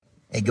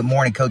Hey, good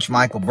morning, Coach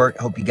Michael Burt.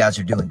 Hope you guys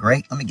are doing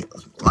great. Let me get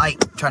light.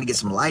 I'm trying to get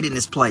some light in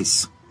this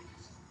place.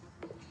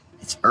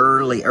 It's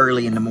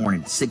early in the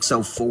morning,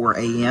 6:04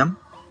 a.m.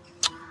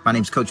 My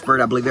name's Coach Burt.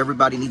 I believe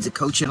everybody needs a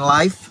coach in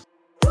life.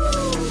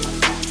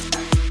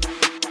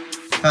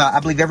 I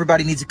believe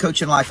everybody needs a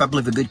coach in life. I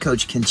believe a good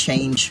coach can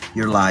change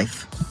your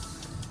life.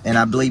 And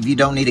I believe you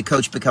don't need a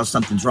coach because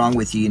something's wrong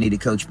with you. You need a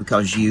coach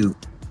because you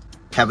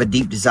have a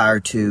deep desire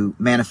to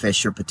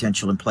manifest your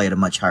potential and play at a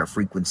much higher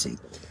frequency.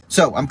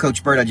 So I'm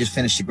Coach Burt. I just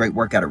finished a great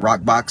workout at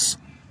Rockbox,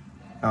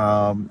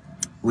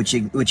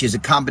 which is a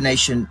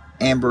combination,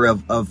 Amber,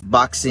 of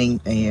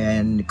boxing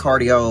and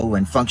cardio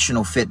and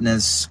functional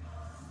fitness.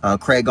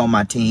 Craig on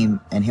my team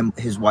and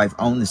his wife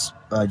own this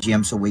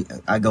gym, so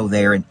I go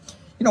there. And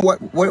you know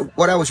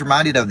what I was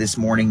reminded of this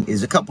morning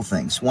is a couple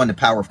things. One, the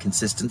power of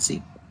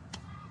consistency.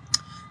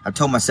 I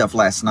told myself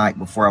last night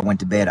before I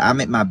went to bed,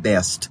 I'm at my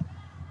best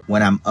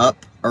when I'm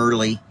up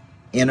early,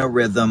 in a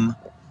rhythm,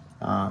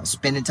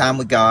 spending time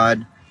with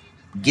God,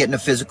 getting a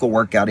physical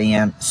workout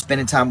in,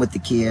 spending time with the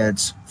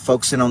kids,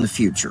 focusing on the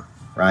future,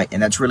 right?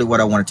 And that's really what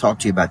I want to talk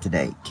to you about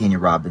today, Kenya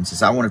Robbins,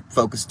 is I want to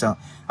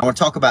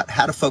talk about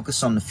how to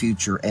focus on the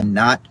future and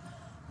not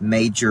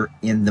major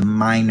in the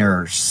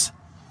minors,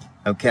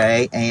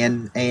 okay?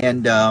 And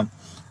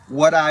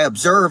what I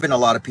observe in a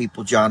lot of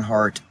people, John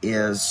Hart,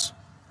 is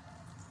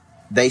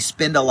they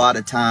spend a lot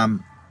of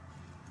time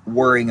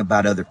worrying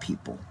about other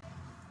people.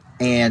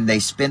 And they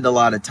spend a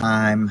lot of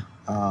time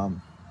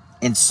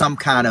in some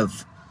kind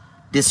of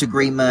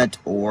disagreement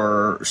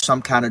or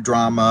some kind of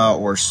drama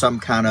or some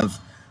kind of,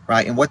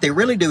 right? And what they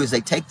really do is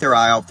they take their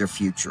eye off their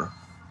future.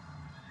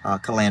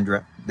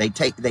 Calandra, they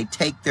take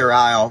their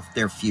eye off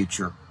their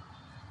future.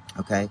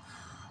 Okay.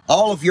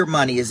 All of your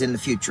money is in the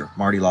future,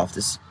 Marty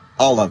Loftus.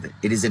 All of it.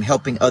 It is in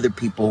helping other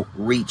people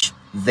reach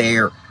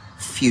their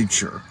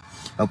future.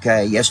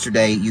 Okay.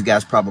 Yesterday, you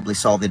guys probably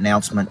saw the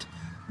announcement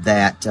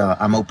that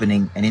I'm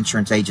opening an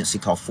insurance agency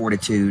called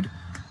Fortitude.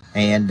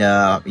 And,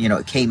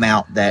 it came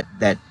out that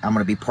I'm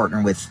going to be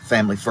partnering with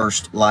Family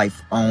First Life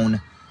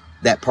on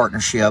that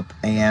partnership.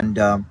 And,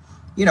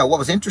 what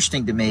was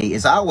interesting to me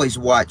is I always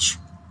watch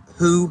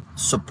who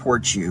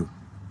supports you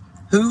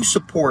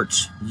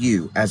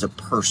as a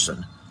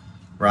person,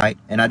 right?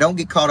 And I don't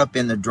get caught up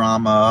in the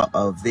drama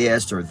of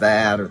this or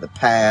that or the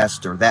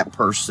past or that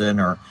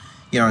person or,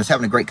 I was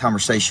having a great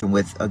conversation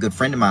with a good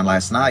friend of mine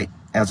last night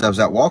as I was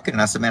out walking.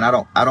 And I said, man, I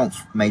don't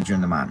major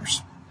in the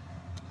minors.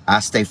 I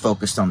stay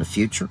focused on the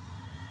future.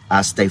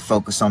 I stay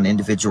focused on the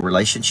individual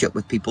relationship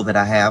with people that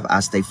I have.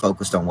 I stay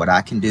focused on what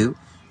I can do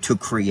to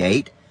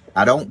create.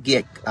 I don't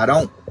get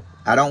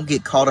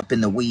caught up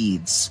in the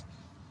weeds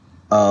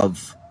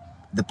of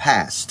the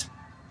past.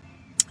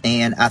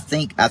 And I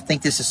think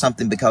this is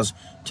something because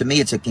to me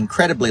it's an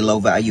incredibly low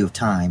value of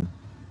time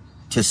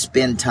to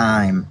spend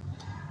time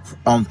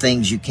on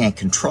things you can't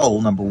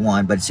control, number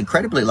one, but it's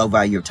incredibly low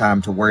value of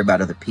time to worry about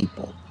other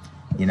people.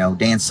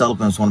 Dan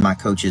Sullivan was one of my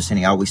coaches, and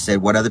he always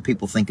said, what other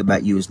people think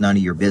about you is none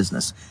of your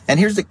business. And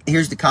here's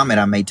the comment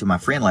I made to my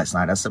friend last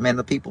night. I said, man,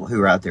 the people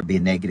who are out there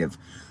being negative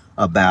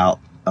about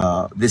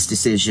this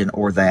decision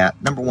or that,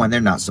 number one,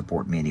 they're not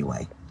supporting me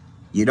anyway.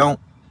 The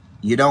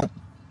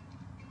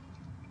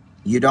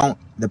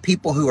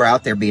people who are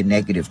out there being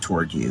negative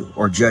toward you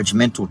or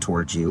judgmental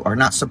towards you are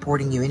not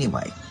supporting you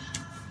anyway.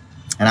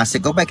 And I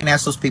said, go back and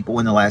ask those people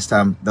when the last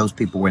time those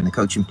people were in the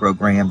coaching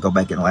program. Go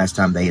back and the last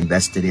time they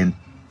invested in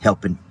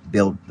helping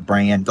build the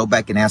brand. Go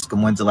back and ask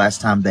them when's the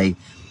last time they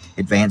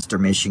advanced their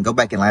mission. Go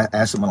back and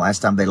ask them when the last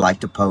time they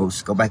liked a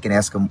post. Go back and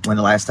ask them when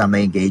the last time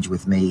they engaged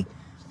with me.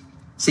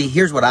 See,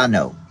 here's what I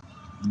know.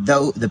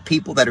 Though the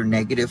people that are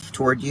negative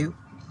toward you,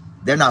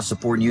 they're not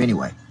supporting you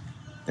anyway.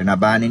 They're not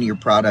buying any of your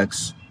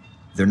products.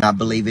 They're not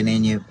believing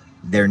in you.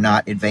 They're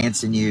not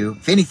advancing you.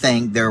 If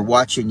anything, they're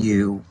watching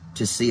you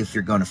to see if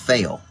you're going to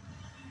fail.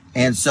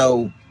 And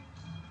so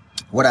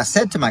what I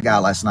said to my guy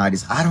last night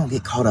is I don't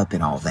get caught up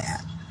in all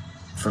that,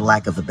 for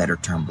lack of a better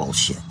term,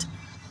 bullshit.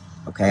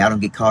 Okay, I don't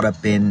get caught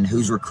up in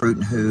who's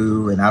recruiting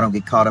who, and I don't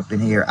get caught up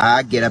in here.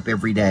 I get up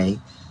every day,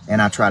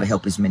 and I try to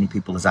help as many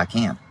people as I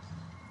can.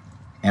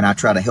 And I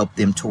try to help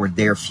them toward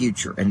their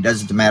future. And it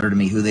doesn't matter to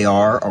me who they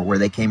are or where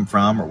they came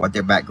from or what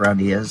their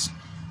background is.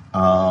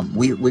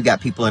 We've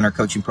got people in our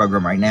coaching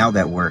program right now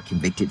that were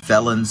convicted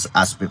felons.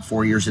 I spent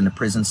 4 years in the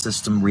prison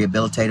system,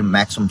 rehabilitating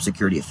maximum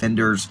security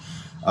offenders.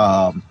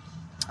 I'm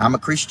a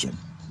Christian,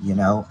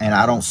 and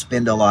I don't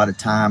spend a lot of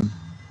time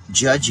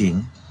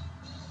judging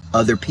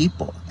other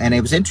people. And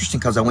it was interesting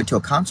because I went to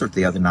a concert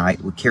the other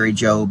night with Carrie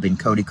Job and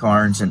Cody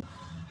Carnes, and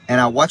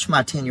I watched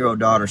my 10-year-old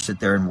daughter sit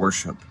there and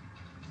worship.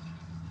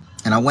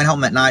 And I went home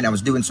that night and I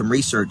was doing some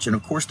research, and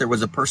of course there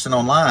was a person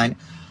online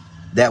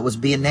that was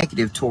being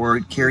negative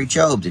toward Carrie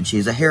Job, and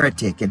she's a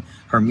heretic and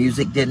her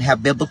music didn't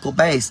have biblical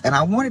base. And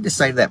I wanted to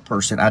say to that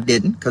person, I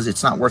didn't, because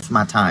it's not worth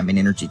my time and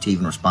energy to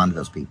even respond to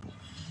those people.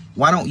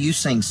 Why don't you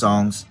sing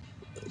songs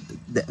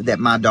that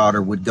my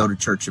daughter would go to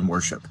church and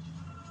worship?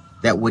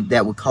 That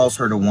would cause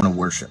her to want to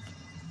worship.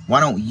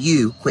 Why don't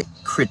you quit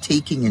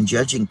critiquing and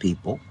judging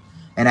people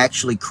and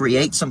actually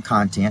create some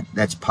content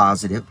that's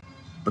positive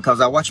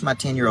because I watched my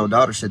 10-year-old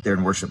daughter sit there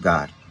and worship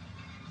God.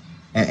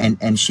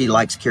 And she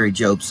likes Carrie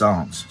Job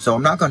songs. So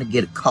I'm not going to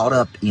get caught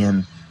up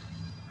in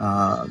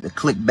the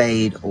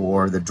clickbait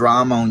or the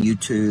drama on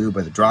YouTube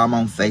or the drama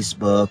on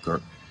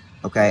Facebook.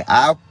 Okay,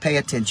 I'll pay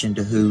attention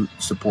to who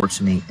supports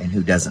me and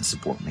who doesn't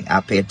support me.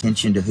 I pay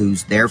attention to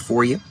who's there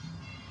for you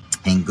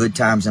in good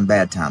times and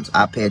bad times.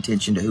 I pay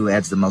attention to who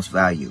adds the most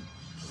value.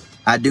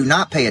 I do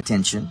not pay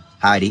attention,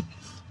 Heidi,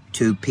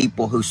 to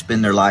people who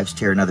spend their lives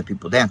tearing other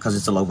people down, because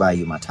it's a low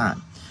value of my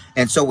time.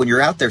 And so when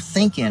you're out there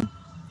thinking,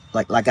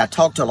 like I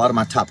talk to a lot of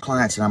my top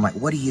clients, and I'm like,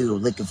 what are you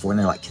looking for? And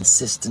they're like,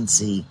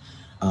 consistency.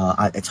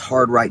 It's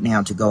hard right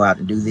now to go out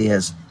and do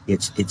this.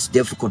 It's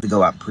difficult to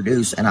go out and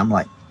produce. And I'm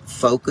like,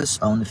 focus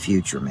on the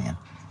future, man.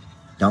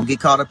 Don't get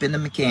caught up in the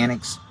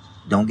mechanics.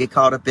 Don't get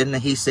caught up in the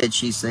he said,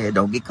 she said.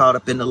 Don't get caught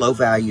up in the low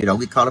value. Don't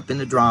get caught up in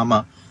the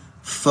drama.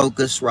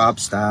 Focus, Rob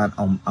Stein,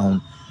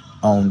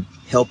 on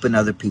helping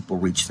other people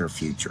reach their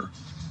future.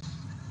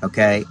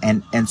 Okay?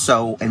 And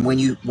when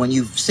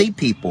you see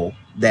people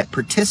that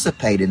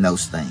participate in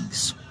those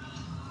things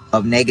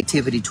of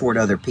negativity toward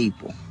other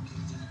people,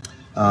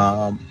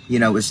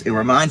 it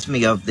reminds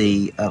me of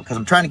because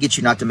I'm trying to get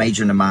you not to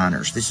major into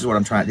minors. This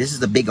is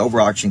the big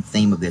overarching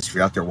theme of this, if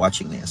you're out there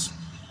watching this.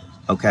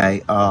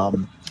 Okay?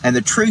 And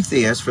the truth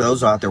is, for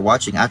those out there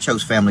watching, I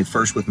chose Family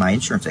First with my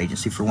insurance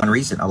agency for one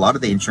reason. A lot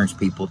of the insurance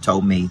people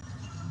told me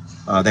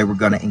they were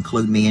going to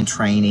include me in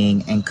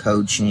training and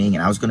coaching,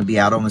 and I was going to be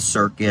out on the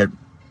circuit,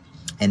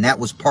 and that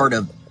was part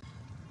of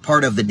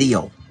the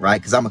deal,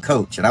 right? Because I'm a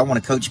coach and I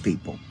want to coach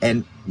people,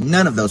 and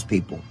none of those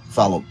people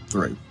followed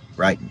through,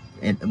 right?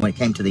 And when it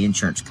came to the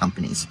insurance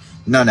companies,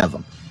 none of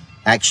them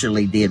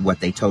actually did what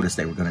they told us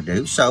they were going to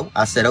do. So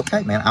I said,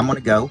 okay, man, I'm going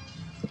to go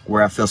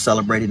where I feel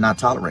celebrated, not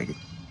tolerated,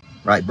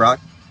 right, Brock?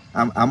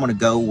 I'm going to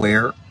go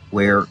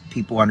where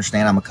people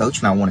understand I'm a coach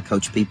and I want to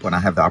coach people, and I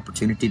have the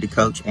opportunity to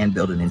coach and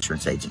build an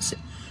insurance agency.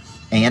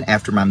 And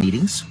after my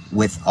meetings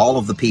with all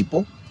of the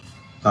people,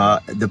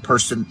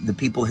 the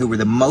people who were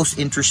the most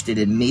interested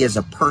in me as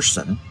a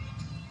person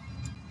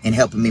and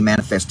helping me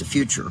manifest the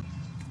future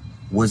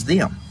was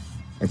them.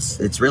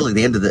 It's really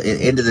the end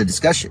of the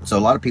discussion. So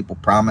a lot of people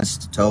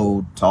promised,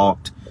 told,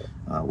 talked,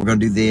 we're going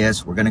to do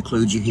this, we're going to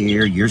include you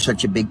here, you're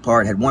such a big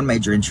part. Had one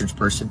major insurance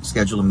person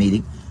schedule a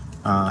meeting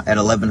at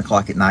 11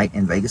 o'clock at night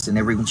in Vegas and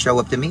never even show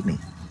up to meet me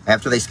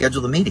after they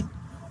scheduled the meeting.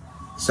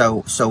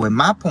 So in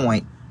my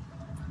point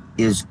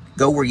is,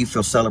 go where you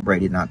feel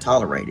celebrated, not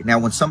tolerated. Now,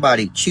 when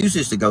somebody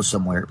chooses to go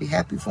somewhere, be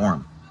happy for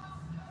them.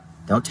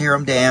 Don't tear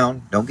them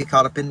down. Don't get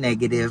caught up in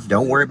negative.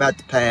 Don't worry about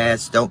the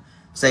past. Don't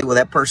say, well,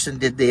 that person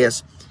did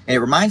this. And it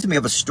reminds me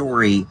of a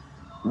story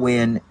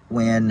when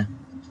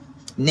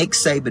Nick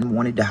Saban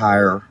wanted to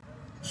hire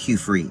Hugh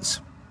Freeze.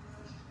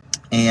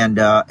 And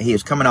he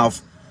was coming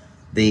off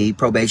the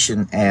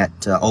probation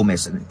at Ole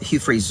Miss. And Hugh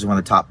Freeze is one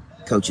of the top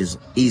coaches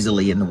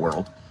easily in the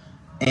world.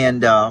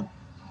 And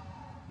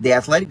the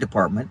athletic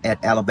department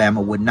at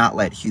Alabama would not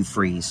let Nick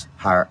Saban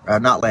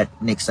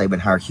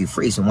hire Hugh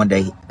Freeze. And one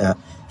day,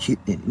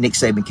 Nick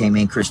Saban came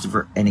in,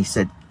 Christopher, and he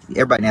said,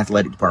 everybody in the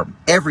athletic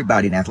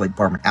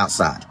department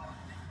outside.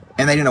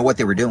 And they didn't know what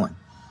they were doing.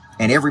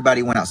 And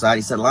everybody went outside.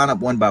 He said, line up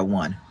one by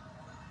one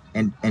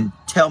and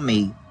tell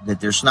me that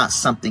there's not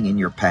something in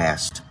your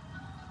past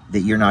that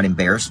you're not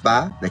embarrassed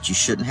by, that you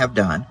shouldn't have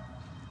done,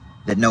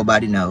 that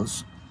nobody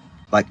knows.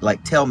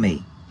 Like tell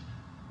me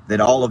that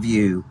all of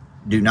you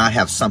do not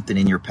have something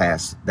in your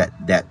past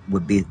that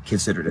would be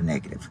considered a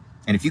negative.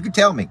 And if you could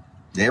tell me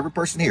that every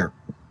person here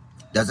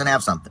doesn't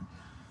have something,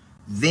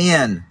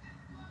 then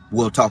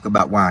we'll talk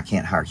about why I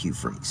can't hire Hugh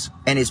Freeze.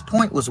 And his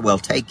point was well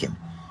taken.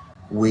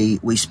 We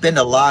spend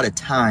a lot of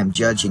time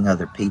judging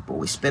other people.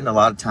 We spend a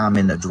lot of time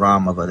in the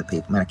drama of other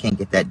people. Man, I can't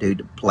get that dude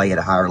to play at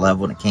a higher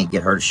level, and I can't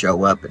get her to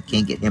show up, and I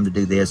can't get him to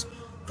do this.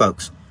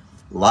 Folks,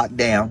 lock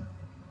down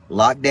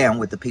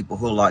with the people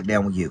who will lock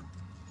down with you.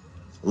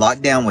 Lock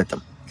down with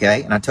them.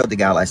 Okay, and I told the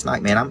guy last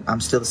night, man, I'm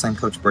still the same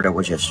Coach Burt I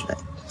was yesterday.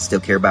 Still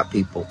care about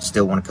people.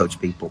 Still want to coach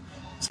people.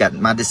 It's got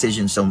my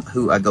decisions on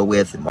who I go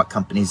with and what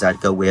companies I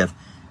go with.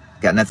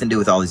 Got nothing to do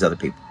with all these other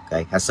people.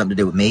 Okay, has something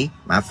to do with me,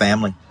 my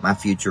family, my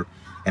future,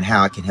 and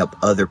how I can help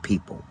other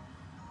people.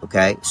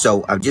 Okay,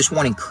 so I just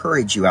want to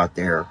encourage you out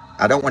there.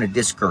 I don't want to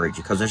discourage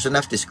you, because there's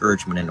enough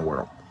discouragement in the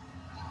world.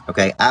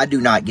 Okay, I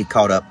do not get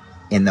caught up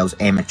in those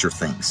amateur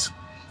things.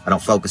 I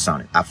don't focus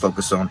on it. I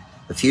focus on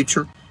the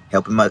future,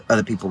 helping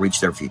other people reach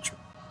their future.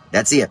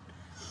 That's it.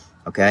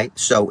 Okay?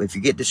 So if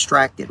you get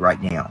distracted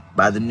right now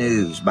by the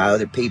news, by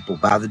other people,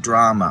 by the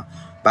drama,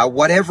 by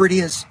whatever it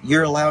is,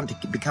 you're allowed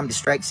to become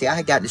distracted. See,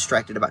 I got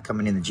distracted about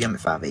coming in the gym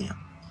at 5 a.m.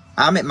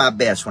 I'm at my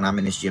best when I'm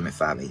in this gym at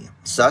 5 a.m.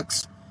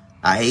 Sucks.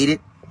 I hate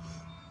it.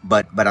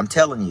 But I'm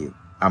telling you,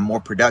 I'm more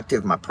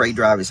productive. My prey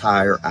drive is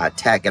higher. I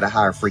attack at a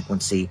higher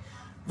frequency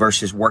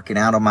versus working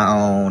out on my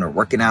own or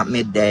working out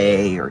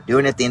midday or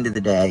doing it at the end of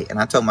the day. And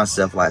I told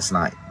myself last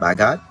night, by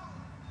God,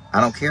 I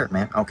don't care,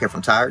 man. I don't care if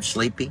I'm tired,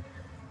 sleepy.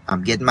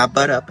 I'm getting my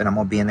butt up, and I'm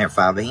going to be in there at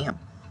 5 a.m.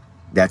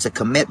 That's a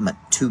commitment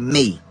to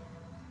me.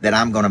 that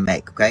I'm going to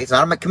make. Okay. It's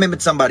not a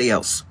commitment to somebody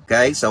else.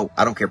 Okay. So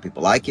I don't care if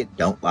people like it,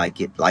 don't like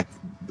it, like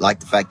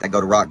the fact I go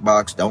to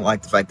Rockbox, don't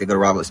like the fact I go to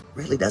Rockbox. It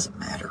really doesn't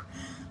matter.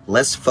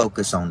 Let's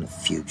focus on the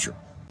future.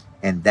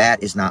 And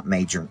that is not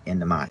majoring in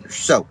the minors.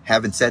 So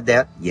having said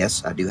that,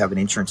 yes, I do have an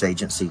insurance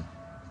agency.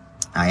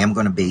 I am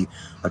going to be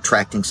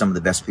attracting some of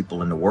the best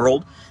people in the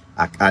world.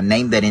 I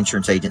named that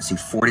insurance agency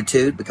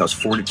Fortitude because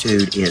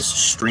fortitude is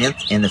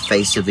strength in the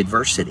face of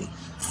adversity.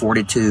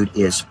 Fortitude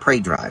is prey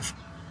drive.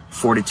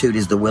 Fortitude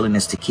is the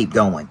willingness to keep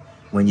going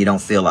when you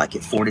don't feel like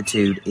it.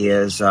 Fortitude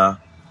is,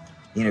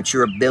 it's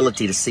your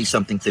ability to see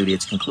something through to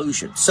its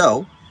conclusion.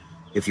 So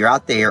if you're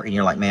out there and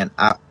you're like, man,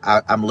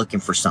 I'm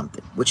looking for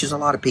something, which is a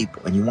lot of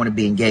people, and you want to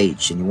be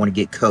engaged and you want to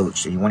get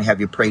coached and you want to have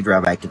your prey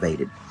drive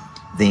activated,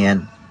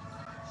 then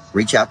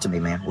reach out to me,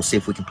 man. We'll see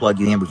if we can plug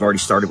you in. We've already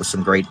started with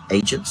some great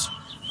agents.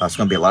 It's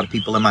going to be a lot of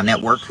people in my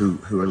network who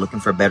are looking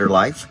for a better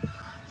life,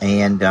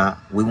 and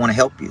we want to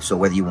help you. So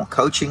whether you want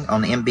coaching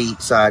on the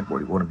MB side,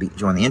 where you want to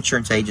join the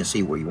insurance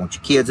agency, where you want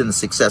your kids in the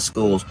success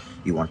schools,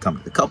 you want to come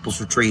to the couples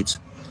retreats,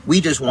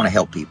 we just want to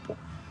help people.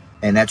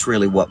 And that's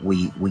really what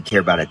we care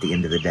about at the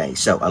end of the day.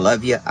 So I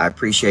love you. I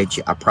appreciate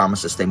you. I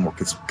promise to stay more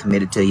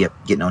committed to you,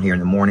 getting on here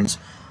in the mornings.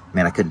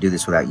 Man, I couldn't do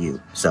this without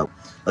you. So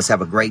let's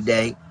have a great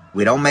day.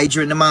 We don't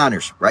major in the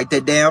minors. Write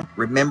that down.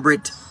 Remember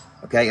it.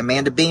 Okay,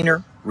 Amanda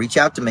Beener, reach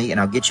out to me and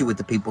I'll get you with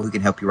the people who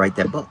can help you write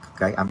that book.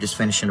 Okay, I'm just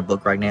finishing a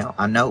book right now.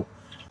 I know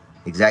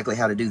exactly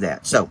how to do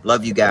that. So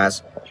love you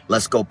guys.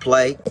 Let's go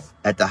play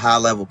at the high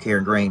level,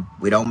 Karen Green.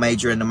 We don't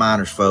major in the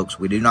minors, folks.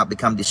 We do not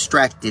become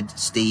distracted,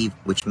 Steve,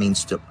 which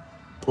means to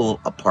pull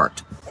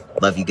apart.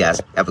 Love you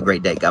guys. Have a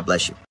great day. God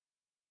bless you.